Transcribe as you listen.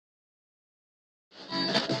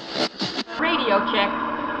audio check.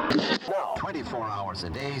 Now, 24 hours a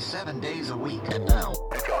day, 7 days a week. And now,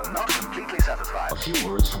 if you're not completely satisfied, a few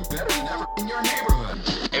words from better than ever in your neighborhood.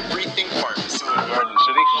 Everything pharmacy. In Garden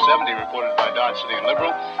City, 70 reported by Dodge City and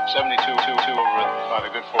Liberal, 72 over by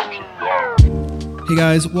the good folks of Garden. Hey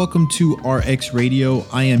guys, welcome to RX Radio.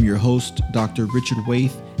 I am your host, Dr. Richard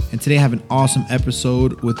Waith, and today I have an awesome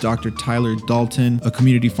episode with Dr. Tyler Dalton, a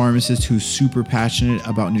community pharmacist who's super passionate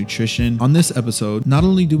about nutrition. On this episode, not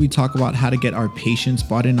only do we talk about how to get our patients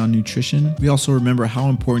bought in on nutrition, we also remember how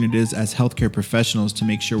important it is as healthcare professionals to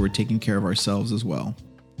make sure we're taking care of ourselves as well.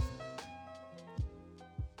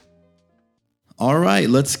 All right,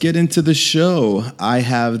 let's get into the show. I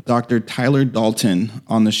have Dr. Tyler Dalton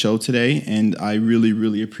on the show today, and I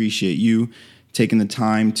really appreciate you taking the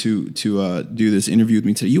time to do this interview with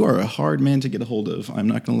me today. You are a hard man to get a hold of. I'm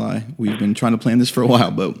not going to lie. We've been trying to plan this for a while,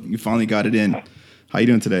 but you finally got it in. How you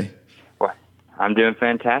doing today? Well, I'm doing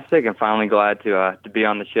fantastic. I'm finally glad to be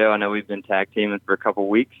on the show. I know we've been tag teaming for a couple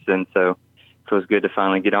weeks, and so it feels good to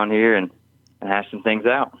finally get on here and hash some things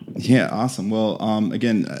out. Yeah, awesome. Well,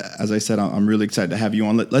 again, as I said, I'm really excited to have you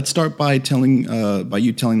on. Let's start by you telling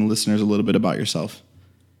the listeners a little bit about yourself.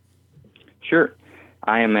 Sure.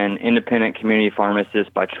 I am an independent community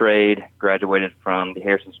pharmacist by trade, graduated from the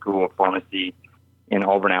Harrison School of Pharmacy in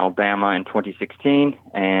Auburn, Alabama in 2016,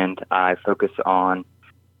 and I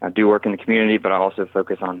do work in the community, but I also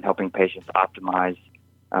focus on helping patients optimize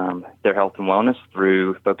their health and wellness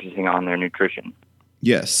through focusing on their nutrition.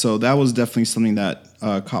 Yes, so that was definitely something that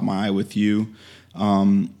caught my eye with you,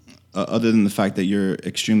 other than the fact that you're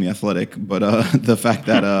extremely athletic, but the fact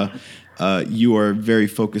that you are very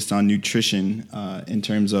focused on nutrition in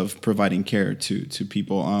terms of providing care to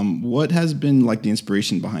people. What has been like the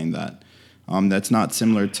inspiration behind that? That's not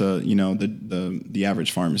similar to the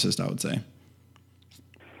average pharmacist, I would say.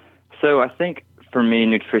 So I think for me,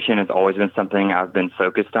 nutrition has always been something I've been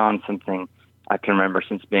focused on, something I can remember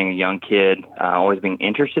since being a young kid, always being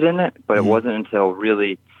interested in it. But it wasn't until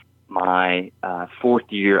really my fourth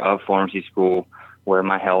year of pharmacy school where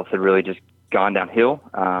my health had really just gone downhill.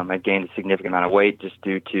 I gained a significant amount of weight just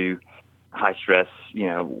due to high stress,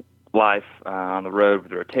 life on the road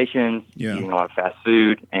with the rotations, eating a lot of fast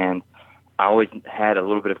food. And I always had a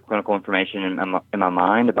little bit of clinical information in my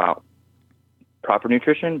mind about proper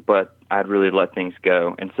nutrition, but I'd really let things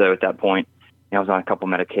go. And so at that point, I was on a couple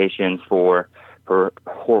medications for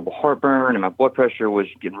horrible heartburn, and my blood pressure was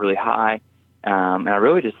getting really high. And I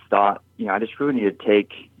really just thought, I just really need to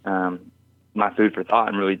take my food for thought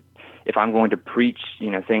and really, if I'm going to preach,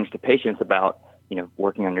 things to patients about,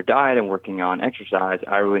 working on your diet and working on exercise,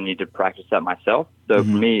 I really need to practice that myself. So for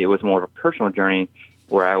me, it was more of a personal journey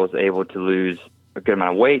where I was able to lose a good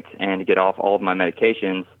amount of weight and to get off all of my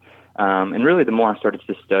medications. And really, the more I started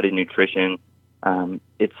to study nutrition,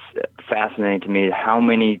 it's fascinating to me how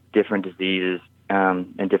many different diseases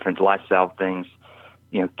and different lifestyle things,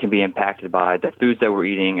 can be impacted by the foods that we're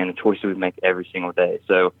eating and the choices we make every single day.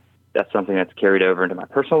 So that's something that's carried over into my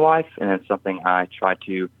personal life, and it's something I try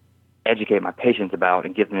to educate my patients about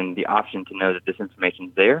and give them the option to know that this information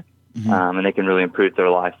is there, and they can really improve their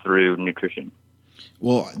life through nutrition.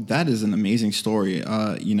 Well, that is an amazing story.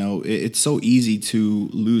 It's so easy to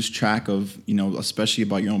lose track of, especially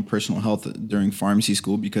about your own personal health during pharmacy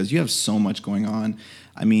school because you have so much going on.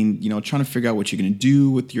 I mean, trying to figure out what you're going to do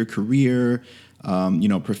with your career,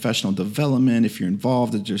 professional development, if you're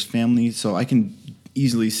involved, if there's family. So I can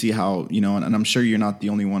easily see how, and I'm sure you're not the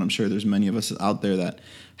only one. I'm sure there's many of us out there that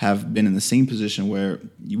have been in the same position where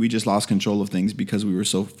we just lost control of things because we were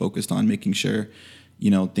so focused on making sure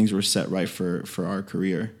things were set right for our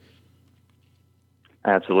career.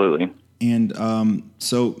 Absolutely. And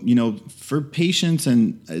so, for patients,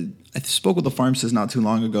 and I spoke with a pharmacist not too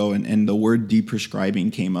long ago, and the word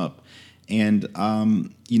deprescribing came up. And,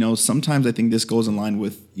 sometimes I think this goes in line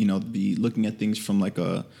with, the looking at things from like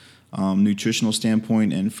a nutritional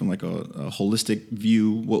standpoint and from like a holistic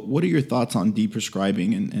view. What are your thoughts on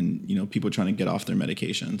deprescribing and people trying to get off their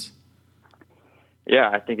medications? Yeah,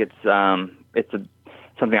 I think it's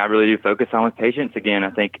something I really do focus on with patients. Again,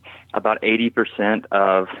 I think about 80%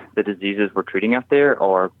 of the diseases we're treating out there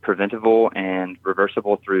are preventable and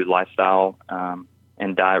reversible through lifestyle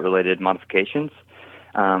and diet-related modifications.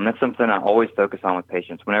 That's something I always focus on with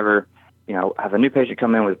patients. Whenever, I have a new patient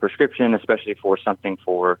come in with a prescription, especially for something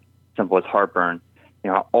for simple as heartburn,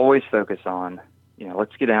 I always focus on,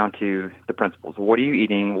 let's get down to the principles. What are you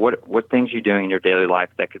eating? What things are you doing in your daily life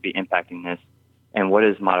that could be impacting this? And what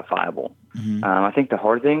is modifiable? I think the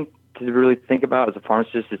hard thing to really think about as a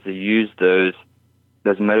pharmacist is to use those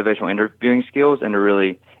motivational interviewing skills and to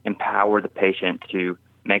really empower the patient to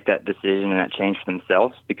make that decision and that change for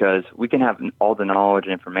themselves, because we can have all the knowledge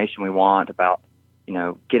and information we want about,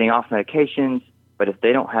 getting off medications, but if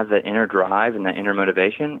they don't have that inner drive and that inner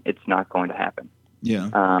motivation, it's not going to happen. Yeah.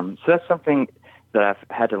 So that's something that I've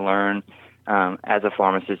had to learn as a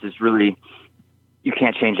pharmacist, is really, you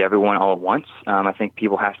can't change everyone all at once. I think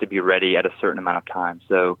people have to be ready at a certain amount of time.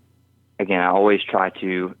 So again, I always try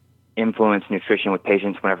to influence nutrition with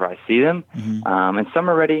patients whenever I see them. And some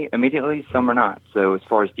are ready immediately, some are not. So as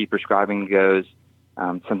far as deprescribing goes,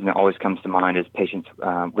 something that always comes to mind is patients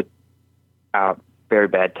with very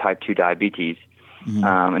bad type 2 diabetes.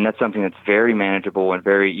 And that's something that's very manageable and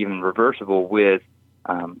very even reversible with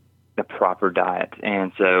the proper diet.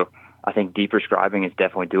 And so I think deprescribing is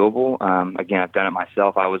definitely doable. Again, I've done it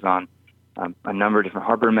myself. I was on a number of different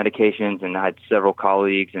heartburn medications, and I had several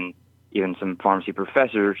colleagues and even some pharmacy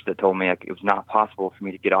professors that told me it was not possible for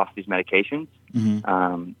me to get off these medications.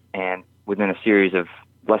 And within a series of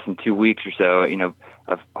less than 2 weeks or so,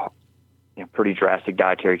 of pretty drastic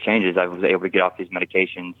dietary changes, I was able to get off these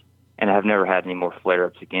medications, and I've never had any more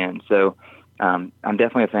flare-ups again. So I'm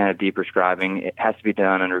definitely a fan of deprescribing. It has to be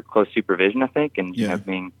done under close supervision, I think, and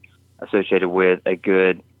being associated with a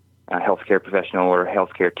good healthcare professional or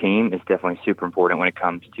healthcare team is definitely super important when it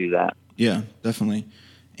comes to that. Yeah, definitely.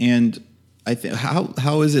 And I think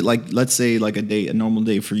how is it, like, let's say like a normal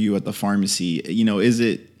day for you at the pharmacy,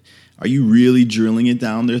 are you really drilling it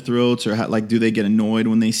down their throats, or do they get annoyed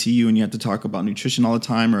when they see you and you have to talk about nutrition all the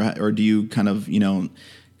time, or do you kind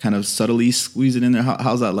of subtly squeeze it in there?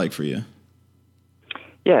 How's that like for you?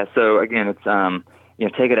 Yeah. So again, it's,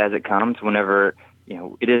 take it as it comes. Whenever,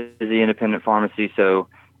 it is the independent pharmacy. So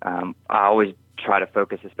I always try to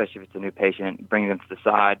focus, especially if it's a new patient, bring them to the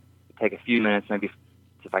side, take a few minutes, maybe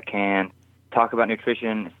if I can, talk about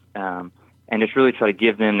nutrition, and just really try to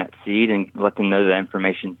give them that seed and let them know that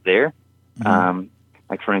information's there.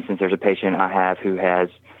 Like, for instance, there's a patient I have who has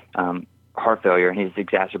heart failure, and his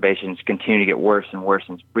exacerbations continue to get worse and worse,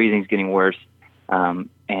 and his breathing's getting worse,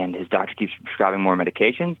 and his doctor keeps prescribing more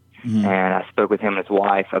medications. And I spoke with him and his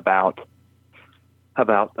wife about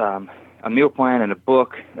a meal plan and a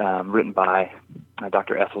book written by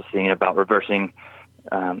Dr. Esselstyn about reversing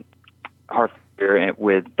heart failure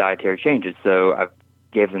with dietary changes. So I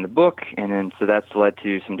gave them the book, and then so that's led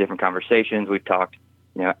to some different conversations. We've talked,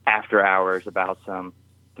 after hours about some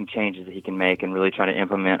changes that he can make and really try to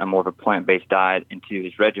implement a more of a plant-based diet into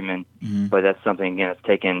his regimen. But that's something, again, that's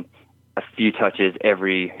taken a few touches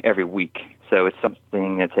every week. So it's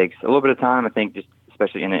something that takes a little bit of time. I think, just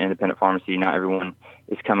especially in an independent pharmacy, not everyone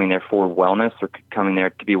is coming there for wellness or coming there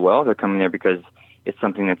to be well. They're coming there because it's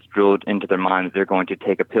something that's drilled into their mind that they're going to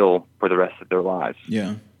take a pill for the rest of their lives.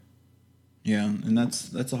 Yeah. Yeah. And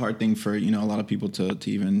that's a hard thing for, a lot of people to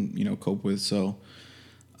even, cope with. So,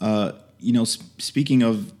 speaking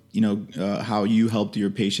of, how you helped your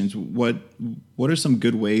patients, what are some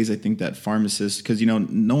good ways, I think, that pharmacists, because,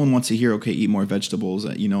 no one wants to hear, okay, eat more vegetables,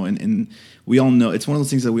 and we all know, it's one of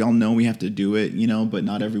those things that we all know we have to do it, but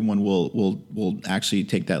not everyone will actually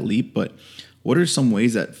take that leap. But what are some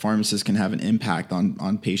ways that pharmacists can have an impact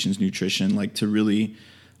on patients' nutrition, like to really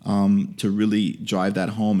drive that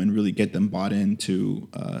home and really get them bought into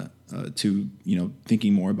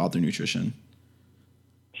thinking more about their nutrition?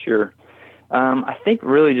 Sure. I think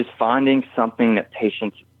really just finding something that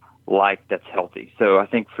patients like that's healthy. So I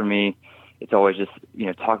think for me, it's always just,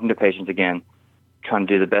 talking to patients, again, trying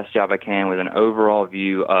to do the best job I can with an overall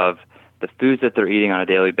view of the foods that they're eating on a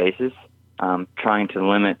daily basis, trying to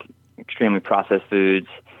limit extremely processed foods,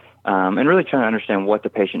 and really trying to understand what the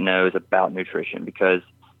patient knows about nutrition, because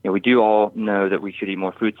we do all know that we should eat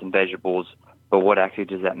more fruits and vegetables, but what actually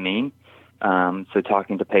does that mean? So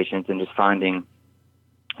talking to patients and just finding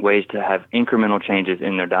ways to have incremental changes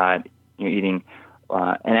in their diet, eating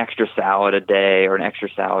an extra salad a day or an extra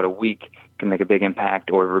salad a week can make a big impact,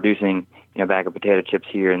 or reducing a bag of potato chips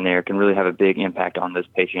here and there can really have a big impact on those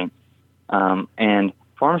patients. And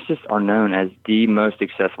pharmacists are known as the most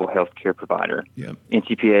accessible healthcare provider. Yep.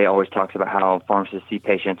 NCPA always talks about how pharmacists see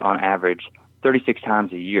patients on average 36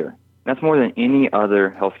 times a year. That's more than any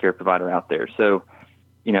other healthcare provider out there. So,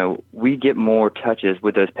 we get more touches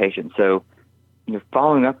with those patients. So,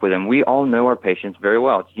 following up with them, we all know our patients very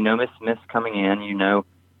well. It's, Miss Smith coming in,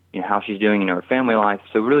 how she's doing, her family life.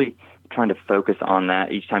 So really trying to focus on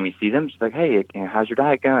that each time you see them. Just like, hey, how's your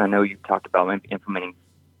diet going? I know you talked about maybe implementing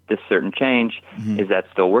this certain change. Is that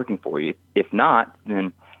still working for you? If not,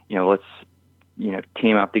 then, let's,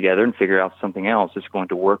 team up together and figure out something else that's going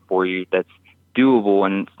to work for you that's doable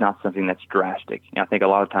and it's not something that's drastic. I think a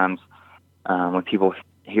lot of times when people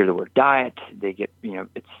hear the word diet, they get,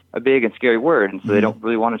 it's a big and scary word, and so they don't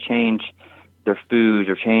really want to change their foods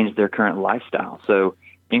or change their current lifestyle. So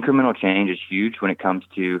incremental change is huge when it comes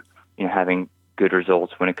to having good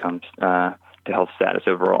results when it comes to health status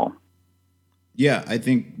overall. Yeah, I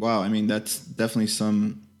think, wow, I mean, that's definitely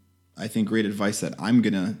some, I think, great advice that I'm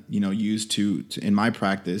going to, use to in my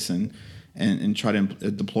practice and try to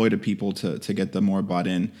deploy to people to get them more bought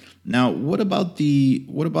in. Now, what about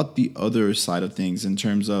the other side of things in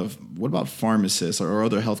terms of what about pharmacists or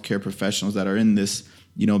other healthcare professionals that are in this,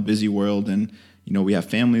 busy world? And, we have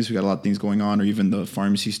families, we got a lot of things going on, or even the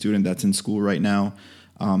pharmacy student that's in school right now.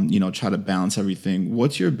 Try to balance everything.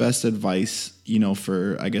 What's your best advice,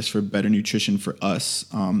 for better nutrition for us,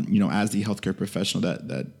 as the healthcare professional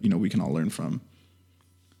that we can all learn from?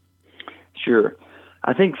 Sure.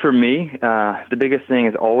 I think for me, the biggest thing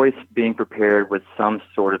is always being prepared with some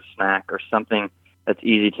sort of snack or something that's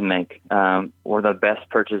easy to make. One of the best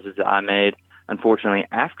purchases that I made, unfortunately,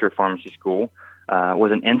 after pharmacy school,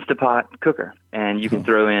 was an Instapot cooker. And you can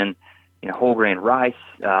throw in whole grain rice,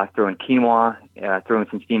 throw in quinoa, throw in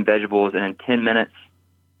some steamed vegetables, and in 10 minutes,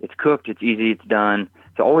 it's cooked, it's easy, it's done.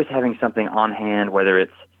 So always having something on hand, whether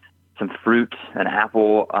it's some fruit, an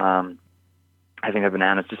apple, having a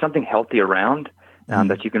banana, just something healthy around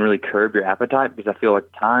that you can really curb your appetite, because I feel like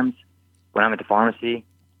times when I'm at the pharmacy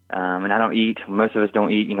and I don't eat, most of us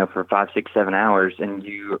don't eat, for 5, 6, 7 hours, and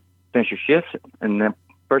you finish your shift, and the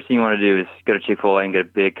first thing you want to do is go to Chick-fil-A and get a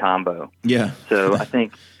big combo. Yeah. So I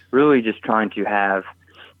think really just trying to have,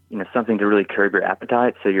 something to really curb your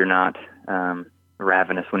appetite so you're not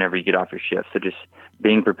ravenous whenever you get off your shift. So just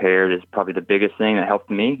being prepared is probably the biggest thing that helped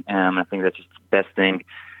me. I think that's just the best thing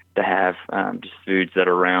to have, just foods that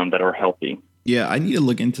are around that are healthy. Yeah, I need to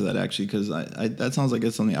look into that actually, because I that sounds like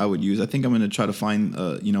it's something I would use. I think I'm going to try to find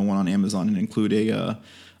one on Amazon and include a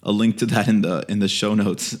link to that in the show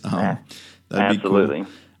notes. That'd Absolutely. Be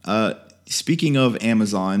cool. Speaking of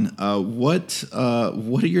Amazon, what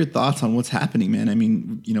are your thoughts on what's happening, man? I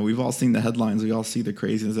mean, we've all seen the headlines, we all see the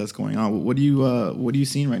craziness that's going on. What are you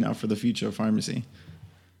seeing right now for the future of pharmacy?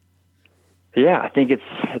 Yeah, I think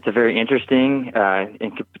it's a very interesting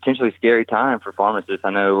and potentially scary time for pharmacists. I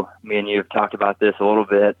know me and you have talked about this a little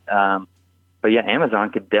bit, but yeah,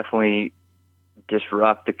 Amazon could definitely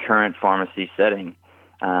disrupt the current pharmacy setting.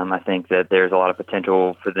 I think that there's a lot of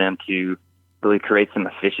potential for them to really create some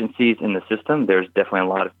efficiencies in the system. There's definitely a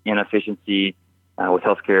lot of inefficiency with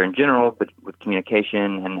healthcare in general, but with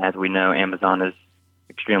communication. And as we know, Amazon is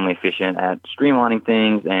extremely efficient at streamlining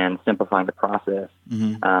things and simplifying the process.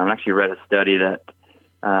 Mm-hmm. I actually read a study that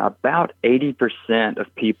about 80%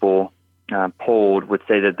 of people polled would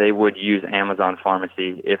say that they would use Amazon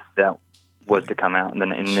Pharmacy if that was to come out in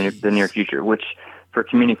the near future, which for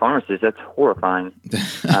community pharmacists, that's horrifying.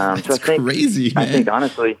 That's so crazy, man. I think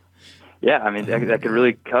honestly, yeah, I mean, that could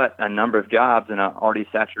really cut a number of jobs in an already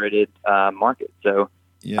saturated market. So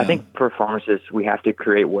yeah. I think for pharmacists, we have to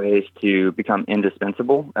create ways to become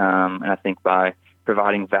indispensable. And I think by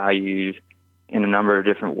providing value in a number of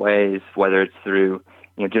different ways, whether it's through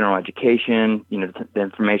general education, the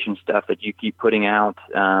information stuff that you keep putting out,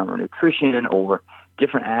 or nutrition, or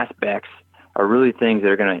different aspects, are really things that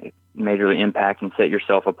are going to majorly impact and set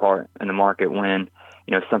yourself apart in the market when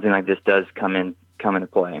something like this does come into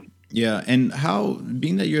play. Yeah, and how,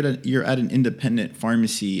 being that you're at an independent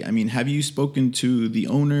pharmacy, I mean, have you spoken to the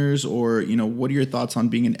owners, or what are your thoughts on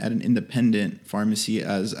being at an independent pharmacy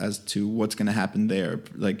as to what's going to happen there,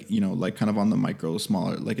 like kind of on the micro,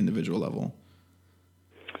 smaller, like individual level?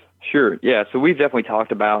 Sure. Yeah. So we've definitely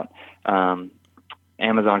talked about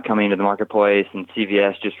Amazon coming into the marketplace, and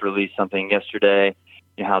CVS just released something yesterday,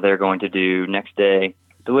 how they're going to do next day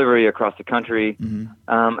delivery across the country. Mm-hmm.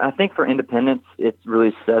 I think for independents, it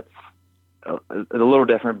really sets a little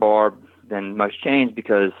different bar than most chains,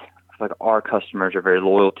 because I feel like our customers are very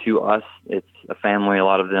loyal to us. It's a family. A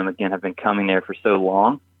lot of them, again, have been coming there for so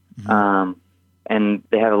long. Mm-hmm. And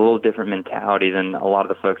they have a little different mentality than a lot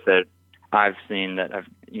of the folks that I've seen that have,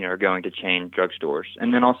 are going to chain drugstores.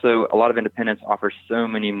 And then also a lot of independents offer so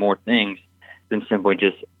many more things than simply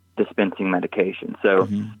just dispensing medication. So,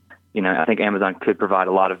 mm-hmm. I think Amazon could provide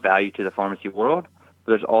a lot of value to the pharmacy world,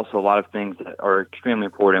 but there's also a lot of things that are extremely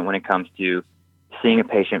important when it comes to seeing a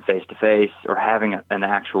patient face to face, or having an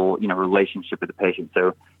actual, relationship with the patient.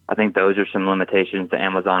 So I think those are some limitations that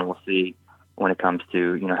Amazon will see when it comes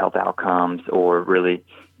to, health outcomes, or really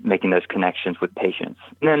making those connections with patients.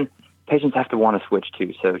 And then patients have to want to switch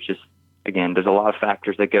too. So it's just, again, there's a lot of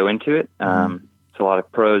factors that go into it. So a lot of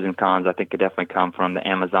pros and cons, I think, could definitely come from the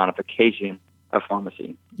Amazonification of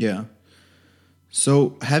pharmacy. Yeah.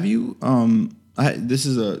 So have you, This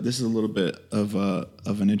is a little bit of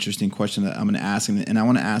an interesting question that I'm going to ask, and I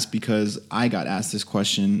want to ask because I got asked this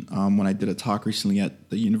question when I did a talk recently at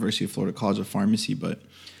the University of Florida College of Pharmacy. But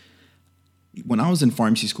when I was in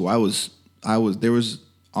pharmacy school, there was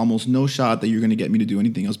almost no shot that you're going to get me to do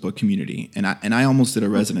anything else but community, and I almost did a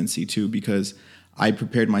residency too because I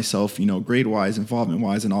prepared myself, grade wise, involvement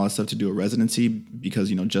wise, and all that stuff to do a residency because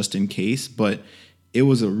just in case, but it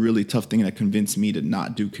was a really tough thing that convinced me to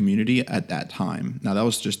not do community at that time. Now that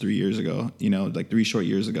was just 3 years ago, like 3 short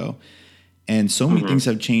years ago. And so many things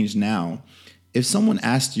have changed now. If someone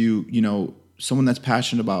asked you, someone that's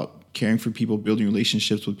passionate about caring for people, building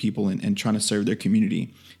relationships with people and trying to serve their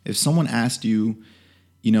community, if someone asked you,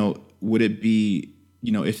 would it be,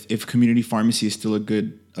 if community pharmacy is still a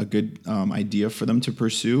good idea for them to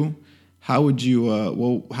pursue, how would you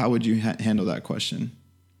handle that question?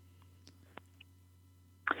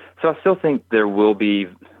 So I still think there will be,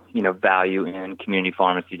 value in community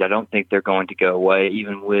pharmacies. I don't think they're going to go away,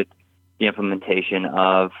 even with the implementation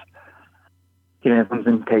of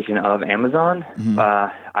Amazon. Mm-hmm.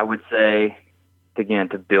 I would say, again,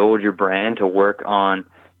 to build your brand, to work on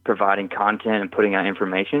providing content and putting out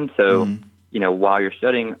information. So, while you're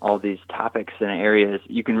studying all these topics and areas,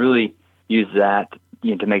 you can really use that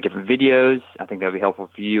to make different videos. I think that would be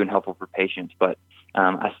helpful for you and helpful for patients. But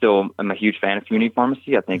I still am a huge fan of community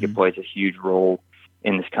pharmacy. I think it plays a huge role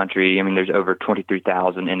in this country. I mean, there's over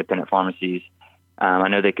 23,000 independent pharmacies. I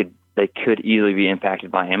know they could easily be impacted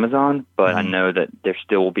by Amazon, but I know that there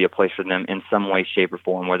still will be a place for them in some way, shape, or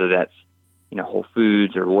form, whether that's Whole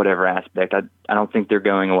Foods or whatever aspect. I don't think they're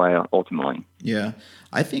going away ultimately. Yeah,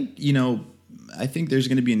 I think there's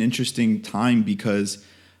going to be an interesting time because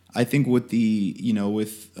I think with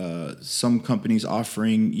some companies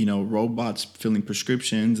offering, robots filling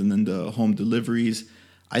prescriptions and then the home deliveries,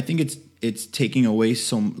 I think it's taking away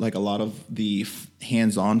a lot of the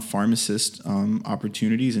hands-on pharmacist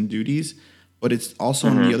opportunities and duties, but it's also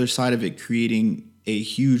on the other side of it creating a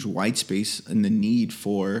huge white space in the need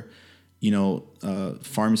for,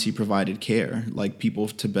 pharmacy provided care, like people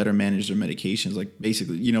to better manage their medications, like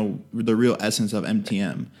basically, the real essence of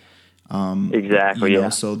MTM. Exactly. Yeah.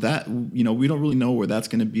 So that, we don't really know where that's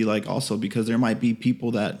going to be like also because there might be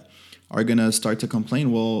people that are going to start to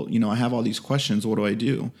complain, well, I have all these questions, what do I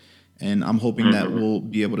do? And I'm hoping that we'll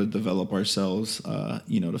be able to develop ourselves,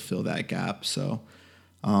 to fill that gap. So,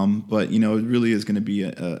 but, it really is going to be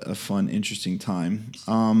a fun, interesting time.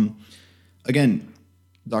 Again,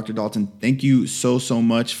 Dr. Dalton, thank you so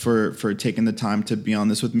much for taking the time to be on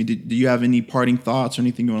this with me. Do you have any parting thoughts or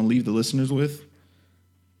anything you want to leave the listeners with?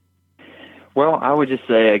 Well, I would just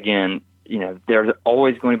say, again, there's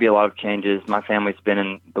always going to be a lot of changes. My family's been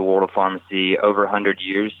in the world of pharmacy over 100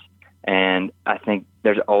 years, and I think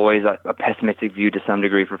there's always a pessimistic view to some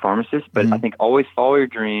degree for pharmacists, but I think always follow your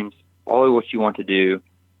dreams, follow what you want to do,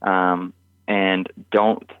 and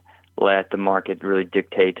don't let the market really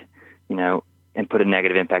dictate, and put a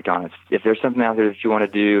negative impact on it. If there's something out there that you want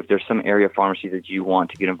to do, if there's some area of pharmacy that you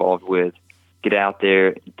want to get involved with, get out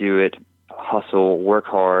there, do it, hustle, work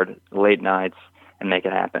hard, late nights, and make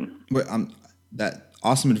it happen. But, that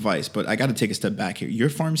awesome advice, but I got to take a step back here. Your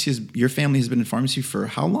family has been in pharmacy for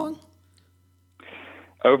how long?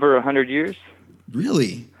 Over 100 years.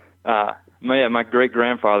 Really? My great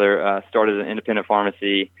grandfather started an independent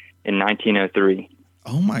pharmacy in 1903.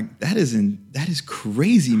 Oh my! That is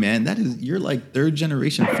crazy, man. You're like third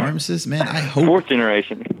generation pharmacist, man. I hope fourth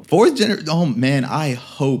generation. Oh man, I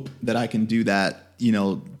hope that I can do that.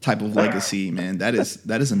 Type of legacy, man. That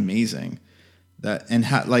is amazing.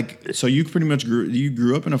 So you pretty much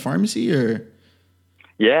grew up in a pharmacy, or?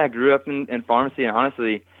 Yeah, I grew up in pharmacy, and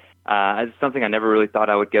honestly, it's something I never really thought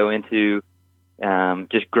I would go into.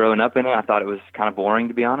 Just growing up in it, I thought it was kind of boring,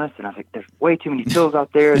 to be honest. And I was like, there's way too many pills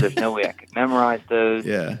out there. There's no way I could memorize those.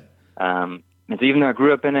 Yeah. And so even though I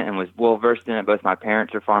grew up in it and was well-versed in it, both my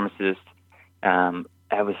parents are pharmacists,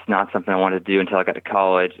 that was not something I wanted to do until I got to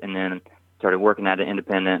college and then started working at an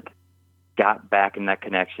independent, got back in that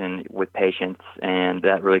connection with patients, and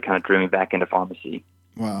that really kind of drew me back into pharmacy.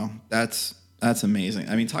 Wow. That's amazing.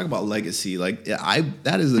 I mean, talk about legacy. Like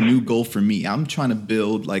that is a new goal for me. I'm trying to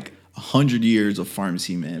build like 100 years of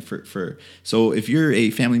pharmacy, man. So if you're a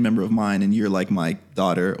family member of mine and you're like my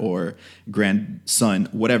daughter or grandson,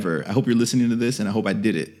 whatever, I hope you're listening to this and I hope I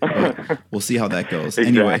did it. But we'll see how that goes.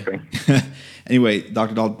 Exactly. Anyway,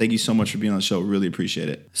 Dr. Dalton, thank you so much for being on the show. Really appreciate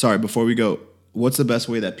it. Sorry, before we go, what's the best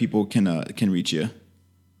way that people can reach you?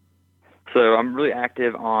 So I'm really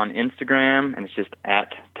active on Instagram, and it's just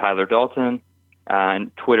at Tyler Dalton.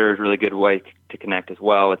 And Twitter is a really good way to connect as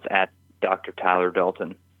well. It's at Dr. Tyler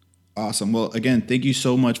Dalton. Awesome. Well, again, thank you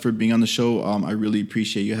so much for being on the show. I really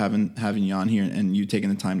appreciate you having you on here and you taking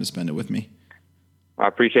the time to spend it with me. I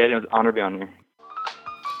appreciate it. It was an honor to be on here.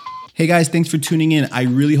 Hey guys, thanks for tuning in. I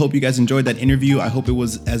really hope you guys enjoyed that interview. I hope it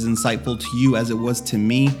was as insightful to you as it was to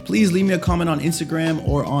me. Please leave me a comment on Instagram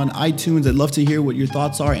or on iTunes. I'd love to hear what your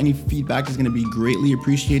thoughts are. Any feedback is going to be greatly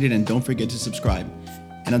appreciated, and don't forget to subscribe.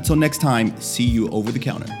 And until next time, see you over the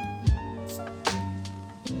counter.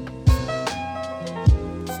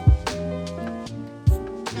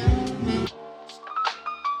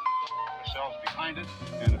 Cells behind it,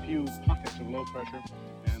 and a few pockets of low pressure,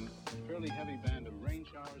 and a fairly heavy band of rain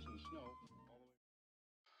showers and snow.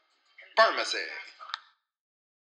 Pharmacy.